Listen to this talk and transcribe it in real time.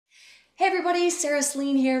Hey everybody, Sarah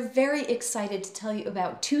Slean here. Very excited to tell you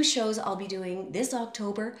about two shows I'll be doing this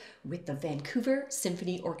October with the Vancouver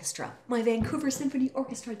Symphony Orchestra, my Vancouver Symphony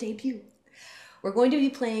Orchestra debut. We're going to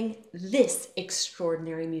be playing this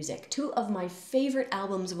extraordinary music, two of my favorite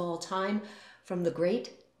albums of all time from the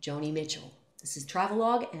great Joni Mitchell. This is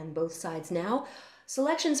Travelogue and Both Sides Now,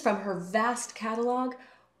 selections from her vast catalog,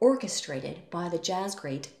 orchestrated by the jazz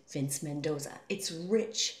great Vince Mendoza. It's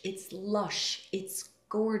rich, it's lush, it's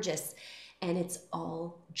gorgeous, and it's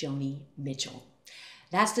all Joni Mitchell.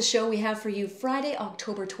 That's the show we have for you Friday,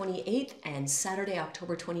 October 28th and Saturday,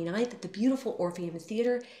 October 29th at the beautiful Orpheum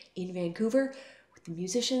Theatre in Vancouver with the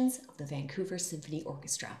musicians of the Vancouver Symphony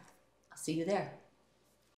Orchestra. I'll see you there.